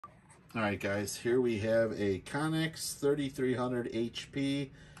All right, guys, here we have a Connex 3300 HP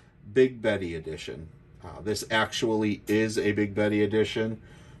Big Betty edition. This actually is a Big Betty edition.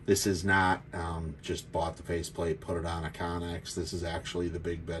 This is not just bought the faceplate, put it on a Connex. This is actually the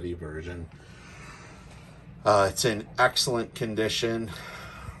Big Betty version. It's in excellent condition.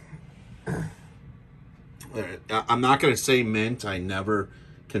 I'm not going to say mint. I never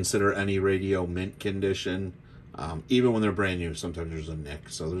consider any radio mint condition. Even when they're brand new, sometimes there's a nick.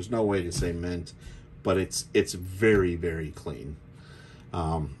 So there's no way to say mint, but it's very, very clean.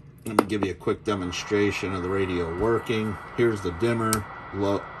 Let me give you a quick demonstration of the radio working. Here's the dimmer.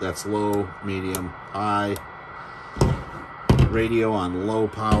 Low, that's low, medium, high. Radio on low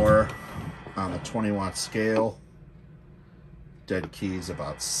power on a 20-watt scale. Dead keys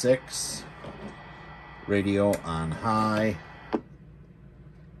about 6. Radio on high.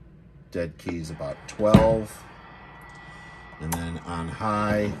 Dead keys about 12. And then on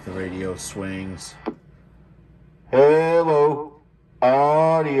high, the radio swings. Hello,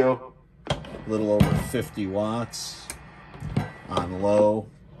 audio. A little over 50 watts. On low,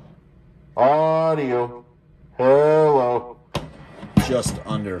 audio. Hello. Just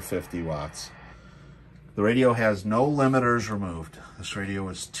under 50 watts. The radio has no limiters removed. This radio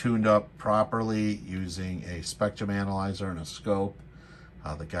is tuned up properly using a spectrum analyzer and a scope.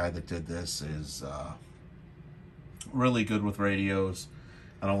 The guy that did this is really good with radios.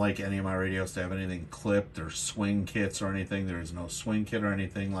 I don't like any of my radios to have anything clipped or swing kits or anything. There is no swing kit or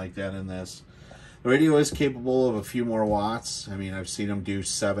anything like that in this. The radio is capable of a few more watts. I mean, I've seen them do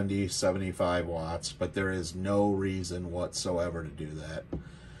 70, 75 watts, but there is no reason whatsoever to do that.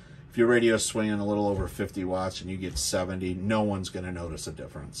 If your radio is swinging a little over 50 watts and you get 70, no one's going to notice a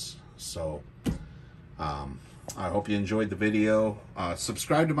difference. So, I hope you enjoyed the video.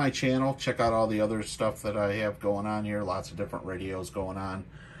 Subscribe to my channel. Check out all the other stuff that I have going on here. Lots of different radios going on.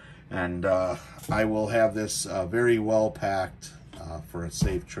 And I will have this very well packed for a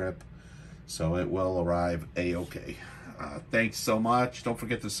safe trip. So it will arrive a-okay. Thanks so much. Don't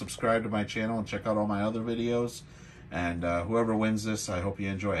forget to subscribe to my channel and check out all my other videos. And whoever wins this, I hope you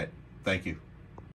enjoy it. Thank you.